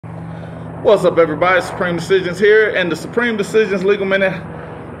What's up, everybody? Supreme Decisions here, and the Supreme Decisions Legal Minute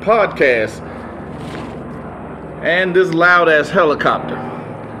podcast. And this loud ass helicopter.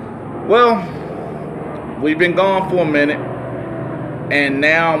 Well, we've been gone for a minute, and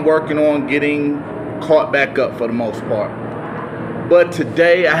now I'm working on getting caught back up for the most part. But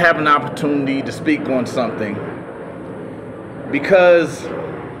today I have an opportunity to speak on something, because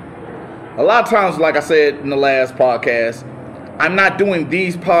a lot of times, like I said in the last podcast, I'm not doing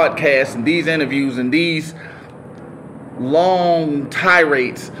these podcasts and these interviews and these long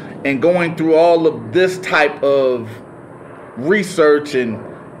tirades and going through all of this type of research and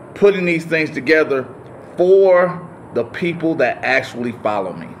putting these things together for the people that actually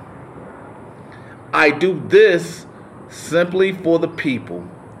follow me. I do this simply for the people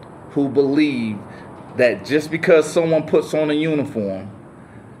who believe that just because someone puts on a uniform,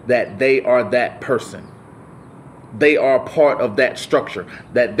 that they are that person. They are part of that structure,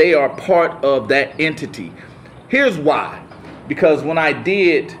 that they are part of that entity. Here's why. Because when I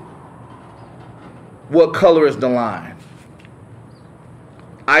did What Color is the Line,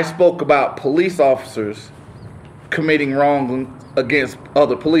 I spoke about police officers committing wrong against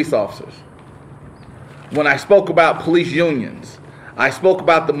other police officers. When I spoke about police unions, I spoke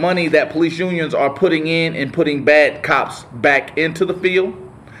about the money that police unions are putting in and putting bad cops back into the field.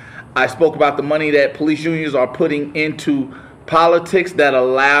 I spoke about the money that police unions are putting into politics that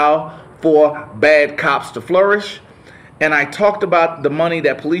allow for bad cops to flourish. And I talked about the money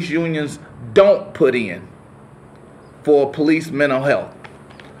that police unions don't put in for police mental health.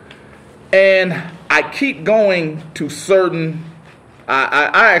 And I keep going to certain,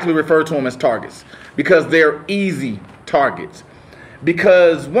 I actually refer to them as targets, because they're easy targets.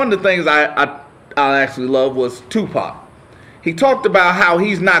 Because one of the things I actually love was Tupac. He talked about how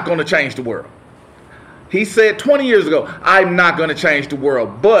he's not going to change the world. He said 20 years ago, I'm not going to change the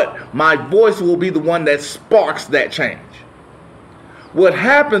world, but my voice will be the one that sparks that change. What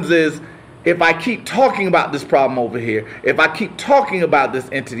happens is, if I keep talking about this problem over here, if I keep talking about this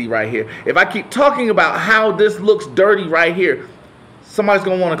entity right here, if I keep talking about how this looks dirty right here, somebody's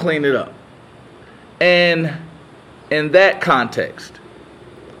going to want to clean it up. And in that context,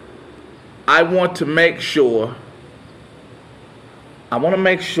 I want to make sure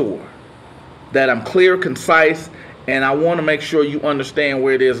that I'm clear, concise, and I want to make sure you understand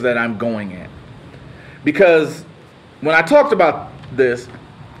where it is that I'm going at. Because when I talked about this,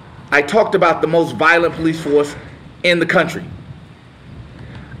 I talked about the most violent police force in the country.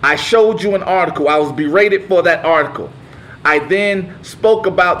 I showed you an article. I was berated for that article. I then spoke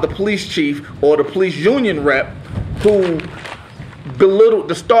about the police chief or the police union rep who belittled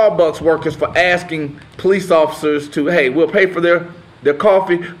the Starbucks workers for asking police officers to, hey, we'll pay for their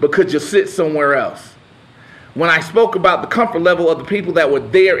coffee, but could you sit somewhere else? When I spoke about the comfort level of the people that were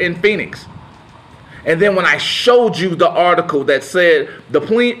there in Phoenix. And then when I showed you the article that said the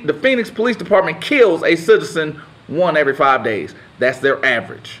Phoenix Police Department kills a citizen 1 every 5 days. That's their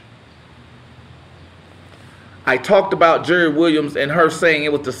average. I talked about Jeri Williams and her saying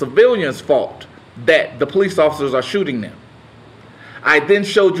it was the civilians' fault that the police officers are shooting them. I then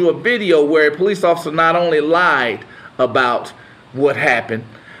showed you a video where a police officer not only lied about what happened,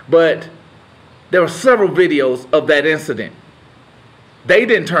 but there were several videos of that incident. They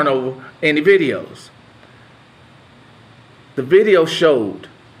didn't turn over any videos. The video showed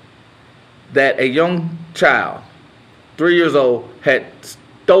that a young child, 3 years old, had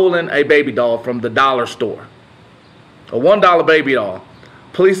stolen a baby doll from the dollar store. A $1 baby doll.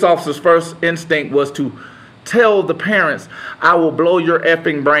 Police officers' first instinct was to tell the parents, I will blow your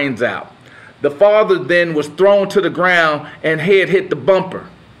effing brains out. The father then was thrown to the ground and head hit the bumper.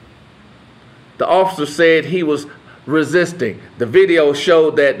 The officer said he was resisting. The video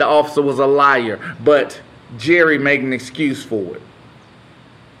showed that the officer was a liar, but Jeri made an excuse for it.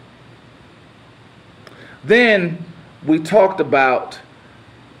 Then we talked about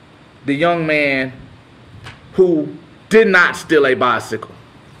the young man who did not steal a bicycle,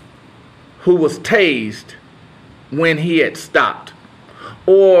 who was tased when he had stopped.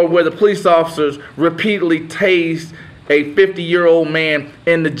 Or where the police officers repeatedly tased a 50-year-old man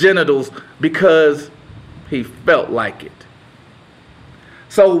in the genitals because he felt like it.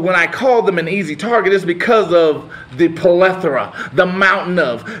 So when I call them an easy target, it's because of the plethora, the mountain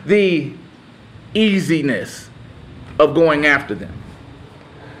of, the easiness of going after them.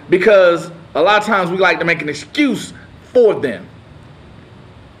 Because a lot of times we like to make an excuse for them.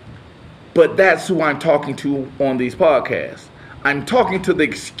 But that's who I'm talking to on these podcasts. I'm talking to the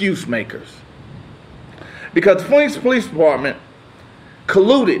excuse makers. Because the Phoenix Police Department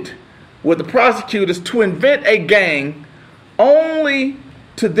colluded with the prosecutors to invent a gang only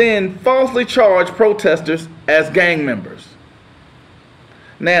to then falsely charge protesters as gang members.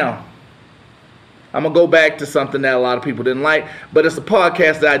 Now, I'm going to go back to something that a lot of people didn't like, but it's a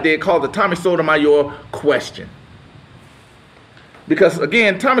podcast that I did called the Tommy Sotomayor Question. Because,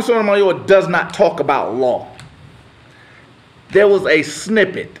 again, Tommy Sotomayor does not talk about law. There was a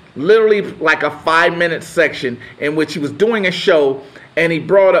snippet, literally like a 5-minute section, in which he was doing a show, and he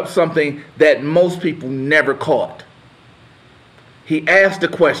brought up something that most people never caught. He asked a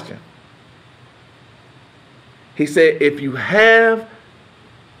question. He said, if you have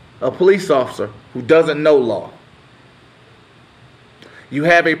a police officer who doesn't know law, you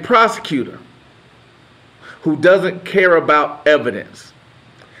have a prosecutor who doesn't care about evidence,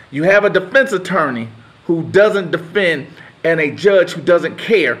 you have a defense attorney who doesn't defend, and a judge who doesn't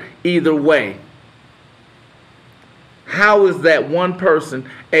care either way, how is that one person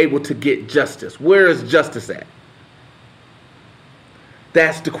able to get justice? Where is justice at?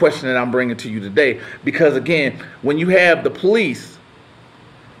 That's the question that I'm bringing to you today. Because again, when you have the police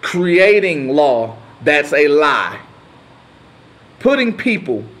creating law that's a lie, putting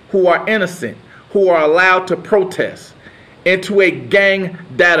people who are innocent, who are allowed to protest, into a gang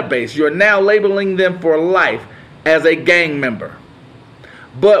database, you're now labeling them for life as a gang member.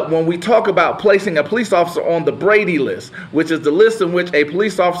 But when we talk about placing a police officer on the Brady list, which is the list in which a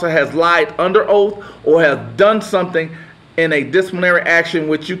police officer has lied under oath or has done something in a disciplinary action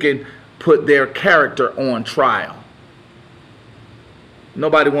which you can put their character on trial.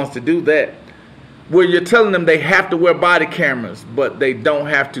 Nobody wants to do that. Where you're telling them they have to wear body cameras, but they don't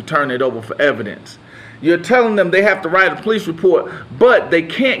have to turn it over for evidence. You're telling them they have to write a police report, but they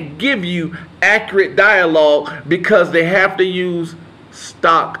can't give you accurate dialogue because they have to use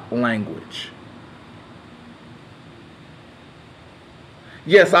stock language.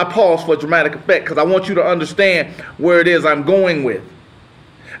 Yes, I pause for dramatic effect because I want you to understand where it is I'm going with.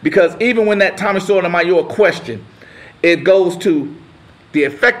 Because even when that Tommy Sotomayor question, it goes to the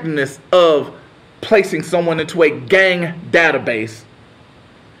effectiveness of placing someone into a gang database,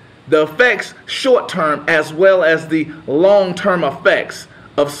 the effects short-term as well as the long-term effects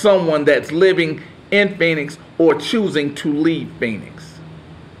of someone that's living in Phoenix or choosing to leave Phoenix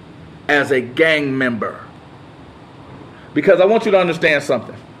as a gang member. Because I want you to understand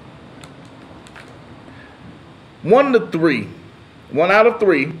something. One out of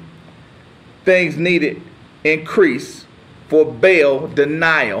three things needed increase for bail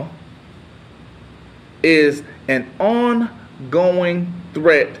denial is an ongoing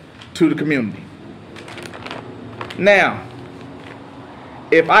threat to the community. Now,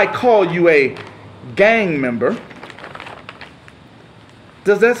 if I call you a gang member,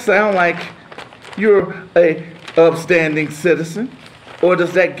 does that sound like you're a upstanding citizen? Or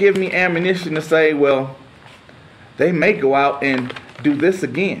does that give me ammunition to say, well, they may go out and do this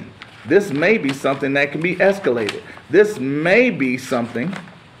again? This may be something that can be escalated. This may be something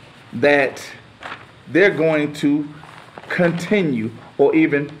that they're going to continue or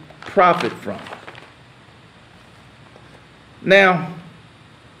even profit from. Now,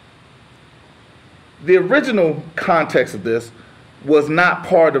 the original context of this was not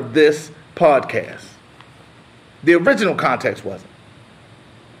part of this podcast. The original context wasn't.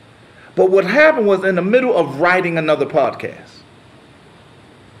 But what happened was in the middle of writing another podcast,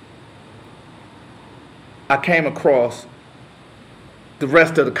 I came across the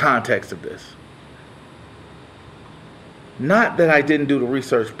rest of the context of this. Not that I didn't do the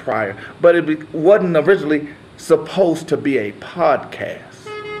research prior, but it wasn't originally supposed to be a podcast.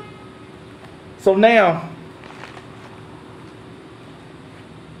 So now,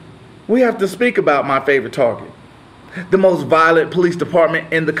 we have to speak about my favorite target. The most violent police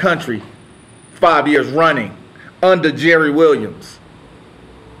department in the country, 5 years running, under Jeri Williams.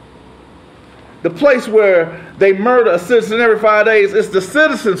 The place where they murder a citizen every 5 days is the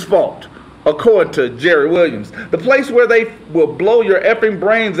citizen's fault, according to Jeri Williams. The place where they will blow your effing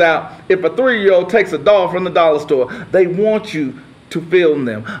brains out if a 3-year-old takes a doll from the dollar store. They want you to film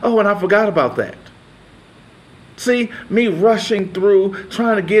them. Oh, and I forgot about that. See, me rushing through,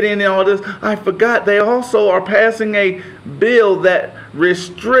 trying to get in all this, I forgot they also are passing a bill that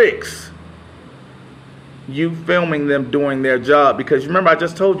restricts you filming them doing their job. Because remember, I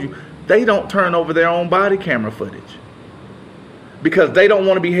just told you, they don't turn over their own body camera footage. Because they don't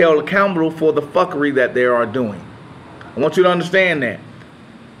want to be held accountable for the fuckery that they are doing. I want you to understand that.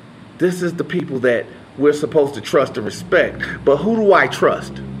 This is the people that we're supposed to trust and respect. But who do I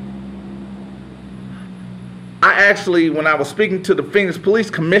trust? I actually, when I was speaking to the Phoenix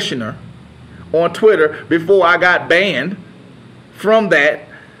Police Commissioner on Twitter before I got banned from that,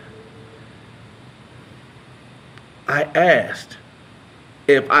 I asked,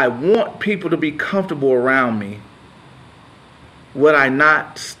 if I want people to be comfortable around me, would I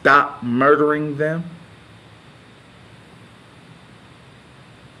not stop murdering them?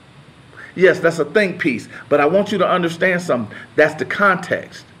 Yes, that's a think piece, but I want you to understand something. That's the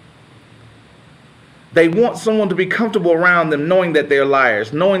context. They want someone to be comfortable around them, knowing that they're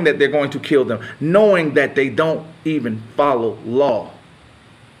liars, knowing that they're going to kill them, knowing that they don't even follow law.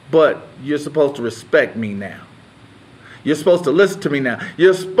 But you're supposed to respect me now. You're supposed to listen to me now.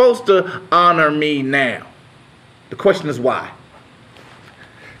 You're supposed to honor me now. The question is why?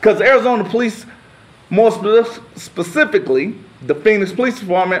 Because Arizona police, more specifically, the Phoenix Police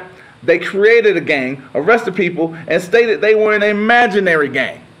Department, they created a gang, arrested people, and stated they were an imaginary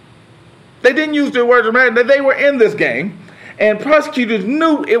gang. They didn't use the word imaginary. They were in this gang, and prosecutors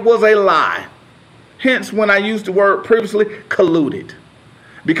knew it was a lie. Hence, when I used the word previously, colluded.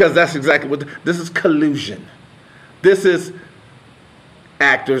 Because that's exactly what this is, collusion. This is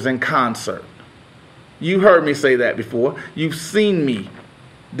actors in concert. You heard me say that before. You've seen me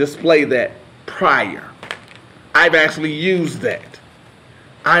display that prior. I've actually used that.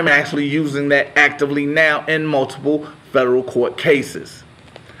 I'm actually using that actively now in multiple federal court cases.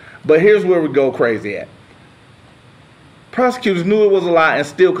 But here's where we go crazy at. Prosecutors knew it was a lie and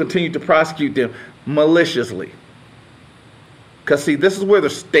still continued to prosecute them maliciously. Because, see, this is where the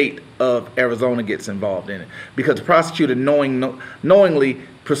state of Arizona gets involved in it. Because the prosecutor knowingly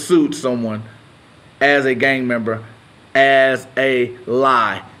pursued someone as a gang member, as a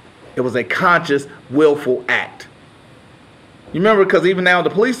lie. It was a conscious, willful act. You remember, because even now the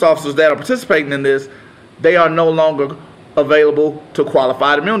police officers that are participating in this, they are no longer available to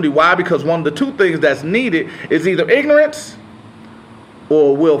qualified immunity. Why? Because one of the two things that's needed is either ignorance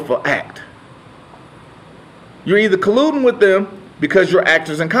or a willful act. You're either colluding with them because you're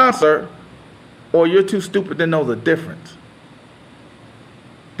actors in concert, or you're too stupid to know the difference.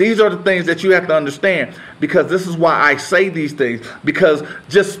 These are the things that you have to understand, because this is why I say these things, because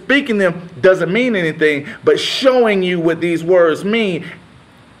just speaking them doesn't mean anything, but showing you what these words mean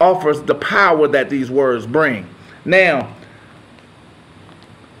offers the power that these words bring. Now,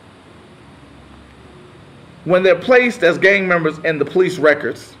 when they're placed as gang members in the police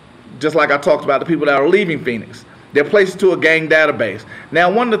records, just like I talked about the people that are leaving Phoenix, they're placed to a gang database.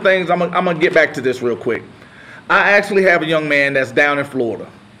 Now, one of the things, I'm going to get back to this real quick. I actually have a young man that's down in Florida.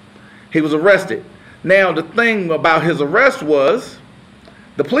 He was arrested. Now, the thing about his arrest was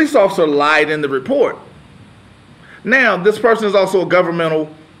the police officer lied in the report. Now, this person is also a governmental,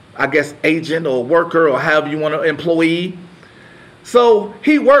 I guess, agent or worker or however you want to, employee. So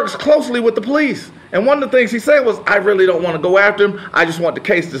he works closely with the police. And one of the things he said was, I really don't want to go after him. I just want the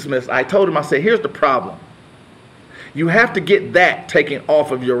case dismissed. I told him, I said, here's the problem. You have to get that taken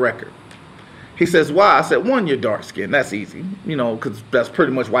off of your record. He says, why? I said, one, you're dark skinned. That's easy, you know, because that's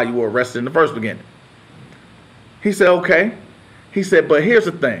pretty much why you were arrested in the first beginning. He said, okay. He said, but here's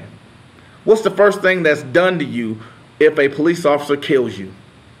the thing. What's the first thing that's done to you if a police officer kills you?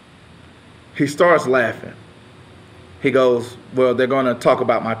 He starts laughing. He goes, well, they're going to talk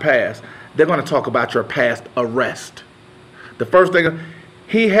about my past. They're going to talk about your past arrest. The first thing,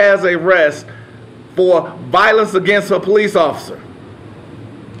 he has a arrest for violence against a police officer.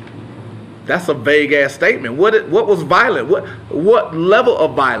 That's a vague-ass statement. What was violent? What level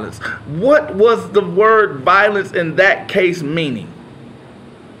of violence? What was the word violence in that case meaning?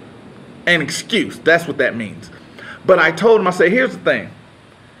 An excuse. That's what that means. But I told him, I said, here's the thing.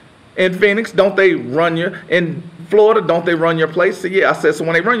 In Phoenix, don't they run your, in Florida, don't they run your place? So yeah, I said, so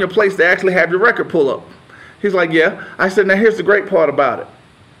when they run your place, they actually have your record pull up. He's like, yeah. I said, now here's the great part about it.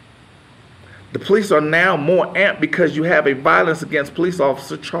 The police are now more amped because you have a violence against police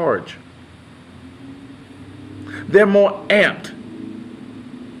officer charge. They're more amped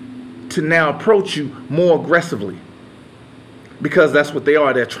to now approach you more aggressively, because that's what they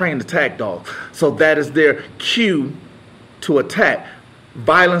are. They're trained attack dogs. So that is their cue to attack.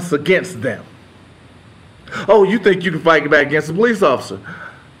 Violence against them. Oh, you think you can fight back against a police officer?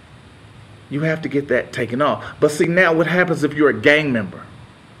 You have to get that taken off. But see, now what happens if you're a gang member?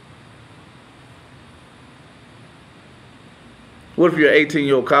 What if you're an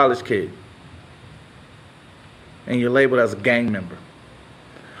 18-year-old college kid and you're labeled as a gang member?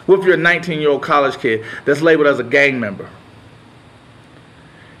 What if you're a 19-year-old college kid that's labeled as a gang member?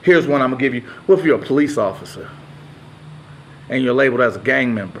 Here's one I'm going to give you. What if you're a police officer and you're labeled as a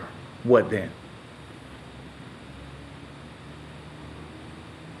gang member? What then?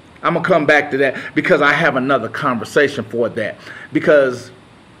 I'm going to come back to that because I have another conversation for that. Because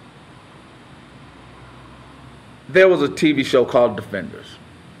there was a TV show called Defenders.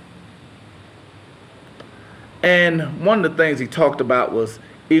 And one of the things he talked about was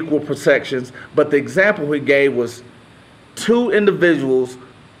equal protections, but the example he gave was two individuals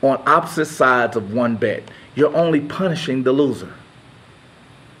on opposite sides of one bet. You're only punishing the loser.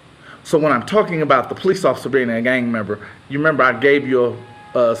 So when I'm talking about the police officer being a gang member, you remember I gave you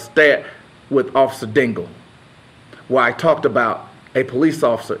a stat with Officer Dingle, where I talked about a police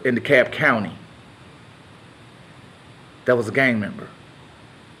officer in DeKalb County that was a gang member,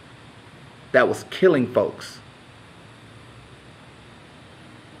 that was killing folks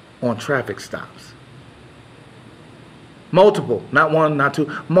on traffic stops. Multiple, not one, not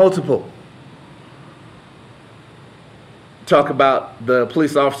two, multiple. Talk about the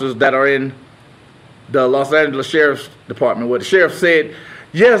police officers that are in the Los Angeles Sheriff's Department, where the sheriff said,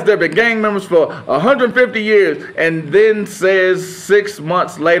 yes, there have been gang members for 150 years, and then says 6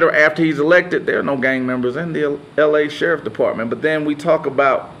 months later after he's elected, there are no gang members in the LA Sheriff's Department. But then we talk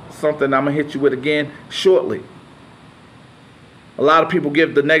about something I'm going to hit you with again shortly. A lot of people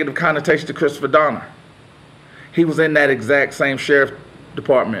give the negative connotation to Christopher Donner. He was in that exact same sheriff's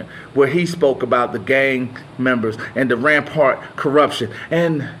department where he spoke about the gang members and the rampart corruption.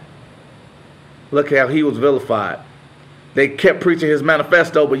 And look how he was vilified. They kept preaching his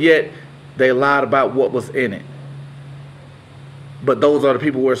manifesto, but yet they lied about what was in it. But those are the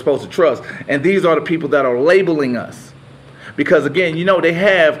people we're supposed to trust. And these are the people that are labeling us. Because again, you know, they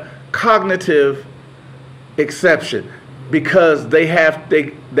have cognitive exception, because they have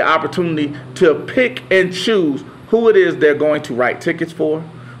the opportunity to pick and choose who it is they're going to write tickets for,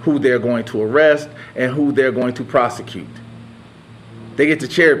 who they're going to arrest, and who they're going to prosecute. They get to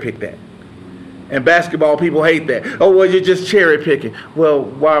cherry pick that. And basketball people hate that. Oh, well, you're just cherry picking. Well,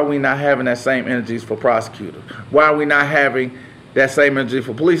 why are we not having that same energies for prosecutors? Why are we not having that same energy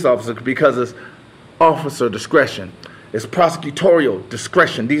for police officers? Because it's officer discretion. It's prosecutorial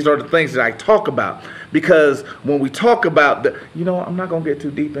discretion. These are the things that I talk about. Because when we talk about the, you know, I'm not going to get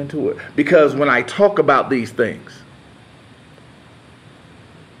too deep into it. Because when I talk about these things,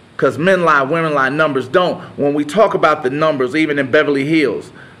 because men lie, women lie, numbers don't. When we talk about the numbers, even in Beverly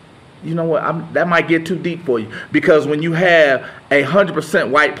Hills, you know what, that might get too deep for you. Because when you have 100%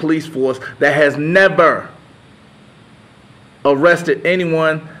 white police force that has never arrested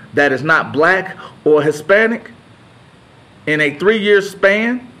anyone that is not black or Hispanic in a 3-year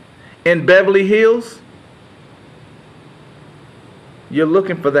span in Beverly Hills, you're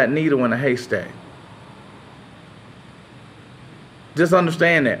looking for that needle in a haystack. Just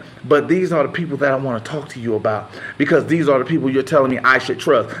understand that. But these are the people that I want to talk to you about, because these are the people you're telling me I should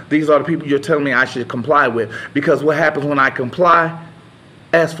trust. These are the people you're telling me I should comply with. Because what happens when I comply?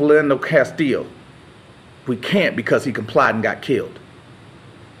 Ask Philando Castillo. We can't, because he complied and got killed.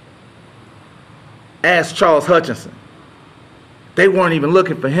 Ask Charles Hutchinson. They weren't even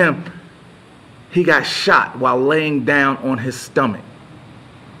looking for him. He got shot while laying down on his stomach.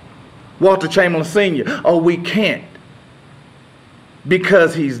 Walter Chamberlain Sr. Oh, we can't,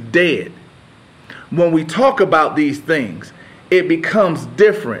 because he's dead. When we talk about these things, it becomes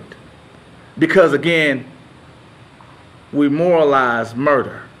different. Because again, we moralize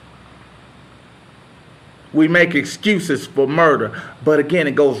murder. We make excuses for murder. But again,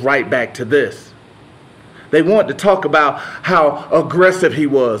 it goes right back to this. They wanted to talk about how aggressive he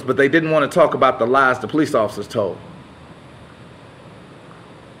was, but they didn't want to talk about the lies the police officers told.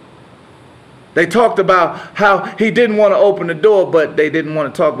 They talked about how he didn't want to open the door, but they didn't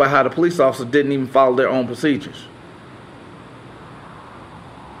want to talk about how the police officers didn't even follow their own procedures.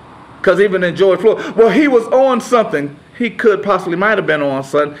 Because even in George Floyd, well, he was on something. He could possibly might have been on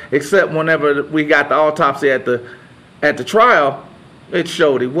something, except whenever we got the autopsy at the trial, it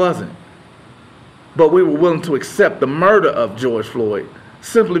showed he wasn't. But we were willing to accept the murder of George Floyd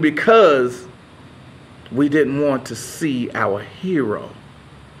simply because we didn't want to see our hero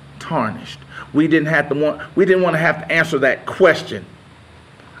tarnished. We didn't want to have to answer that question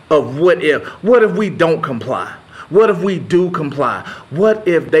of what if. What if we don't comply? What if we do comply? What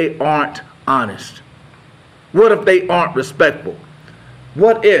if they aren't honest? What if they aren't respectful?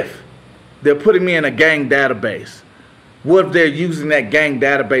 What if they're putting me in a gang database? What if they're using that gang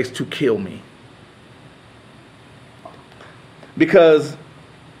database to kill me? Because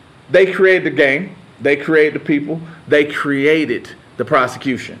they created the gang, they created the people, they created the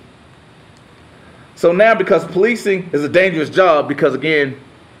prosecution. So now, because policing is a dangerous job, because again,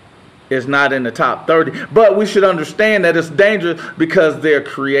 it's not in the top 30, but we should understand that it's dangerous because they're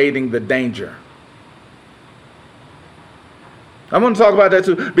creating the danger. I'm going to talk about that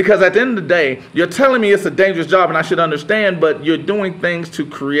too, because at the end of the day, you're telling me it's a dangerous job and I should understand, but you're doing things to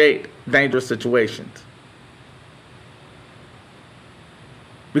create dangerous situations.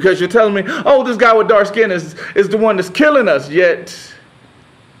 Because you're telling me, oh, this guy with dark skin is the one that's killing us. Yet,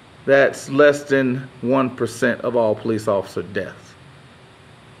 that's less than 1% of all police officer deaths.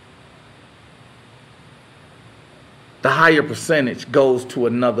 The higher percentage goes to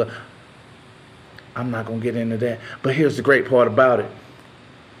another. I'm not going to get into that. But here's the great part about it.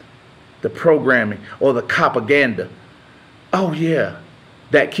 The programming or the propaganda. Oh, yeah.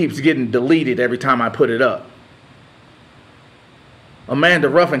 That keeps getting deleted every time I put it up. Amanda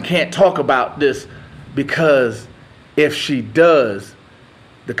Ruffin can't talk about this because if she does,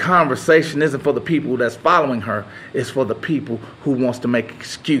 the conversation isn't for the people that's following her. It's for the people who wants to make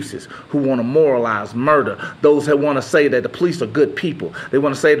excuses, who want to moralize murder, those that want to say that the police are good people. They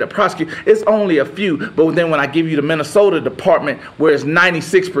want to say that prosecute. It's only a few, but then when I give you the Minnesota department where it's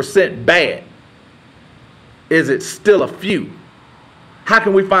 96% bad, is it still a few? How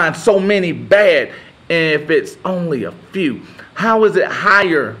can we find so many bad if it's only a few? How is it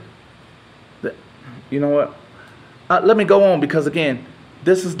higher? You know what? Let me go on because, again,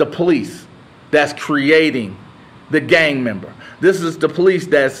 this is the police that's creating the gang member. This is the police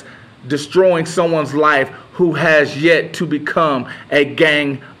that's destroying someone's life who has yet to become a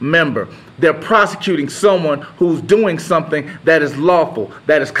gang member. They're prosecuting someone who's doing something that is lawful,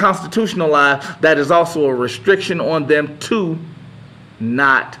 that is constitutionalized, that is also a restriction on them to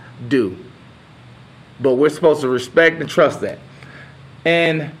not do. But we're supposed to respect and trust that.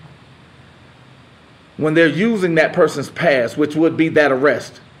 And when they're using that person's past, which would be that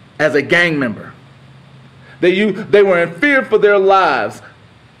arrest, as a gang member, they were in fear for their lives,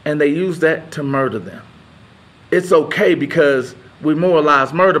 and they use that to murder them. It's okay because we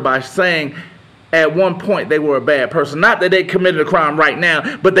moralize murder by saying at one point they were a bad person. Not that they committed a crime right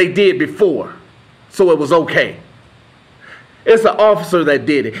now, but they did before. So it was okay. It's an officer that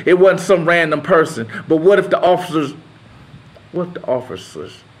did it. It wasn't some random person. But what if the officers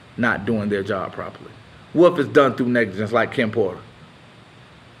not doing their job properly? What if it's done through negligence like Kim Porter?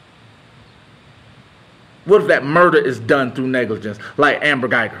 What if that murder is done through negligence like Amber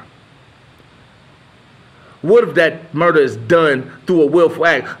Geiger? What if that murder is done through a willful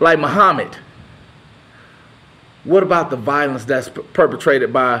act like Muhammad? What about the violence that's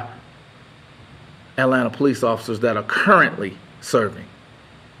perpetrated by Atlanta police officers that are currently serving?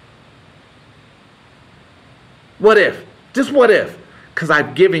 What if? Just what if? Because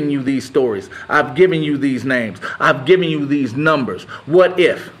I've given you these stories. I've given you these names. I've given you these numbers. What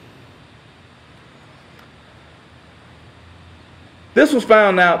if? This was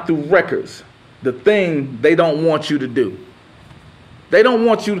found out through records. The thing they don't want you to do. They don't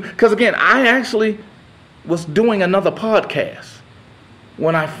want you to, because again, I actually was doing another podcast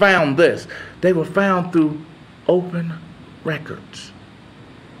when I found this. They were found through open records.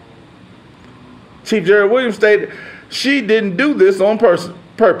 Chief Jeri Williams stated she didn't do this on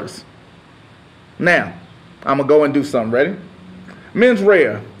purpose. Now, I'm going to go and do something. Ready? Mens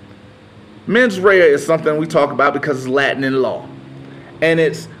rea. Mens rea is something we talk about because it's Latin in law. And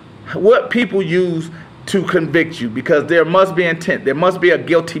it's what people use to convict you because there must be intent. There must be a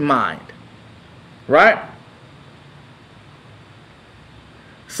guilty mind. Right?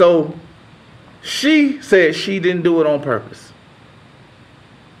 So, she said she didn't do it on purpose.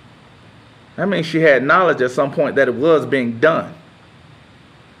 That means she had knowledge at some point that it was being done.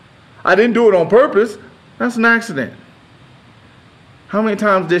 I didn't do it on purpose. That's an accident. How many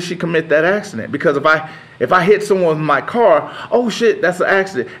times did she commit that accident? Because if I hit someone with my car, oh shit, that's an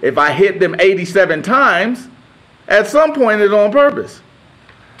accident. If I hit them 87 times, at some point it's on purpose.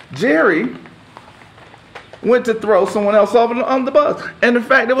 Jeri went to throw someone else off on the bus. And in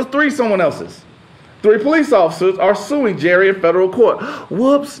fact, there was 3 someone else's. 3 police officers are suing Jeri in federal court.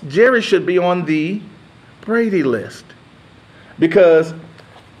 Whoops, Jeri should be on the Brady list because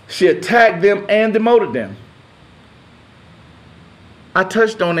she attacked them and demoted them. I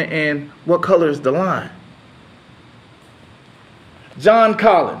touched on it in What Color is the Line? John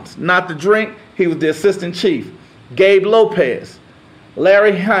Collins, not the drink, he was the assistant chief. Gabe Lopez,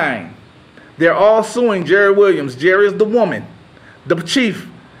 Larry Hine, they're all suing Jeri Williams. Jeri is the woman, the chief,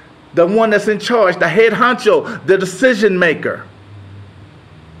 the one that's in charge, the head honcho, the decision maker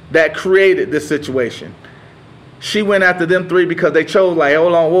that created this situation. She went after them 3 because they chose like,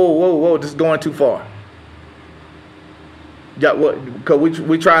 hold on, whoa, this is going too far. Yeah, because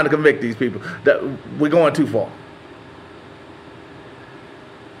we trying to convict these people. That we're going too far.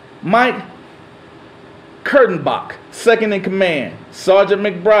 Mike Kurtenbach, second in command. Sergeant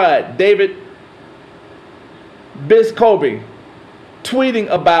McBride, David Biscoby, tweeting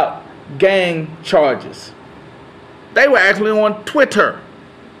about gang charges. They were actually on Twitter.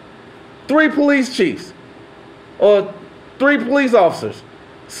 3 police chiefs or 3 police officers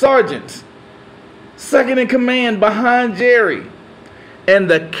sergeants, second in command behind Jeri, and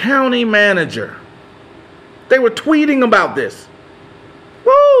the county manager. They were tweeting about this.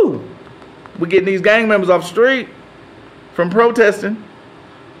 Woo! We're getting these gang members off the street from protesting.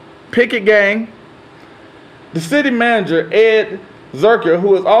 Picket gang. The city manager, Ed Zerker,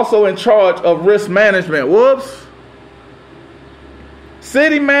 who is also in charge of risk management. Whoops.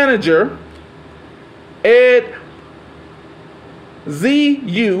 City manager, Ed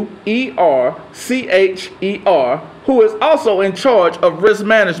Zercher, who is also in charge of risk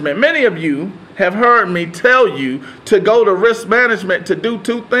management. Many of you have heard me tell you to go to risk management to do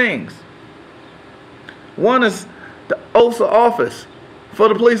two things. One is the oath of office for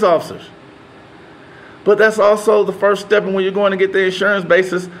the police officers. But that's also the first step in when you're going to get the insurance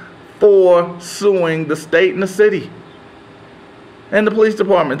basis for suing the state and the city and the police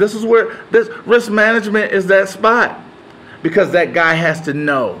department. This is where this risk management is, that spot. Because that guy has to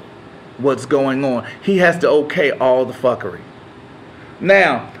know what's going on. He has to okay all the fuckery.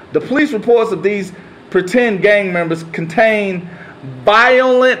 Now, the police reports of these pretend gang members contain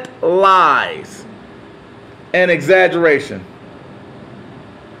violent lies and exaggeration.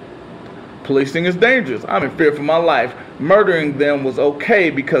 Policing is dangerous. I'm in fear for my life. Murdering them was okay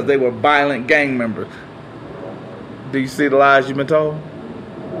because they were violent gang members. Do you see the lies you've been told?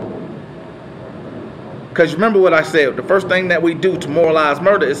 Because remember what I said, the first thing that we do to moralize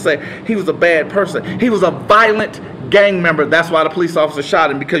murder is say he was a bad person. He was a violent gang member. That's why the police officer shot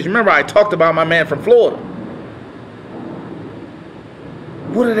him. Because you remember I talked about my man from Florida.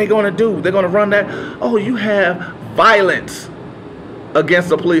 What are they going to do? They're going to run that. Oh, you have violence against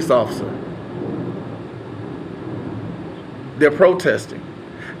a police officer. They're protesting.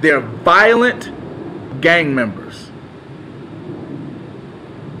 They're violent gang members.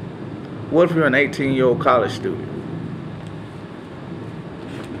 What if you're an 18-year-old college student?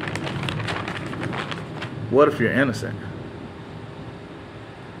 What if you're innocent?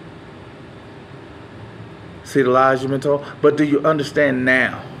 See the lies you've been told? But do you understand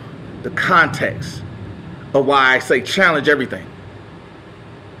now the context of why I say challenge everything?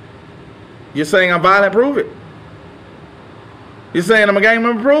 You're saying I'm violent? Prove it. You're saying I'm a gang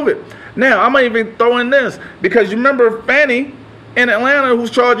member? Prove it. Now, I'm going to even throw in this. Because you remember Fannie in Atlanta, who's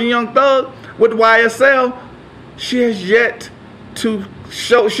charging Young Thug with YSL, she has yet to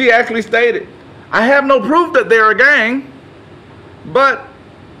show. She actually stated, I have no proof that they're a gang, but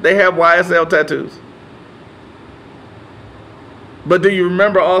they have YSL tattoos. But do you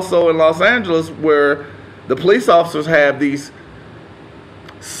remember also in Los Angeles where the police officers have these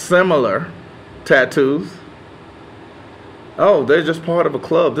similar tattoos? Oh, they're just part of a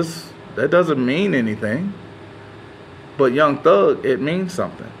club. That doesn't mean anything. But Young Thug, it means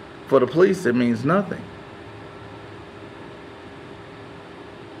something. For the police, it means nothing.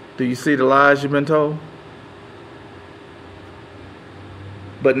 Do you see the lies you've been told?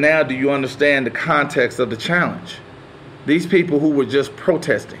 But now do you understand the context of the challenge? These people who were just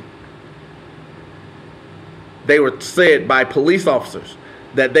protesting, they were said by police officers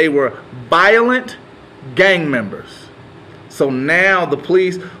that they were violent gang members. So now the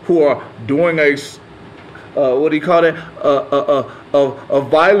police who are doing a what do you call it? A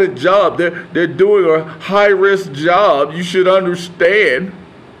violent job. They're doing a high-risk job. You should understand.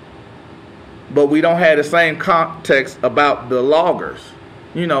 But we don't have the same context about the loggers.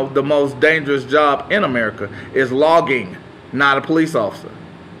 You know, the most dangerous job in America is logging, not a police officer.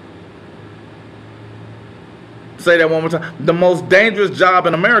 Say that one more time. The most dangerous job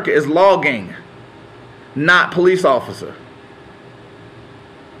in America is logging, not police officer.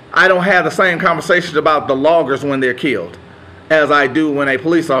 I don't have the same conversations about the loggers when they're killed as I do when a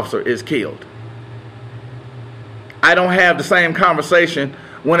police officer is killed. I don't have the same conversation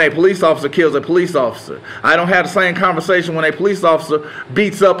when a police officer kills a police officer. I don't have the same conversation when a police officer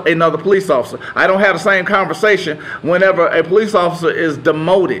beats up another police officer. I don't have the same conversation whenever a police officer is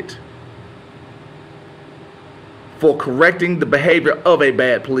demoted for correcting the behavior of a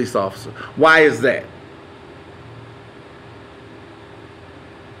bad police officer. Why is that?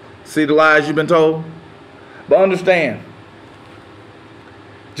 See the lies you've been told? But understand,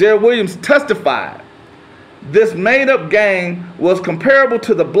 Jeri Williams testified this made-up gang was comparable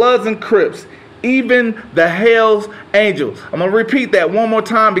to the Bloods and Crips, even the Hells Angels. I'm going to repeat that one more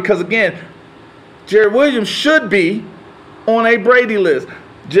time because, again, Jeri Williams should be on a Brady list.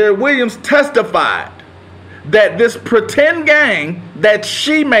 Jeri Williams testified that this pretend gang that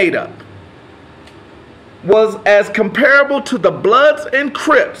she made up was as comparable to the Bloods and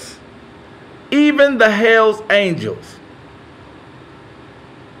Crips, even the Hells Angels.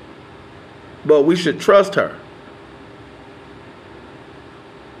 But we should trust her.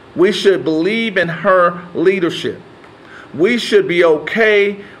 We should believe in her leadership. We should be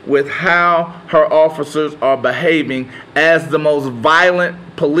okay with how her officers are behaving as the most violent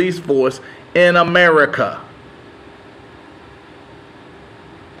police force in America.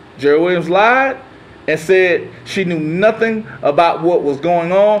 Jeri Williams lied and said she knew nothing about what was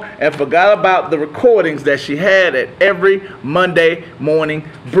going on and forgot about the recordings that she had at every Monday morning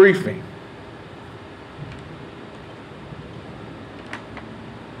briefing.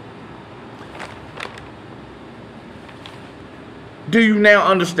 Do you now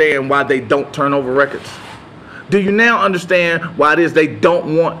understand why they don't turn over records? Do you now understand why it is they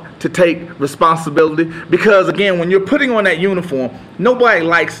don't want to take responsibility? Because again, when you're putting on that uniform, nobody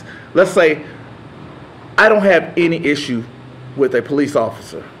likes, let's say, I don't have any issue with a police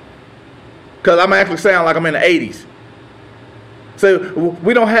officer. Because I'm actually sound like I'm in the 80s. So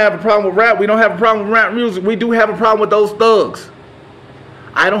we don't have a problem with rap. We don't have a problem with rap music. We do have a problem with those thugs.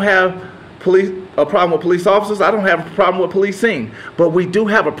 I don't have a problem with police officers. I don't have a problem with policing. But we do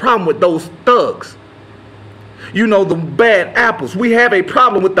have a problem with those thugs. You know, the bad apples. We have a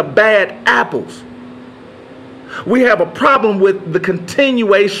problem with the bad apples. We have a problem with the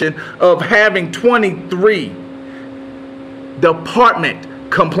continuation of having 23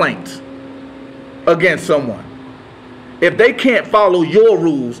 department complaints against someone. If they can't follow your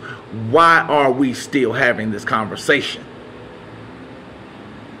rules, why are we still having this conversation?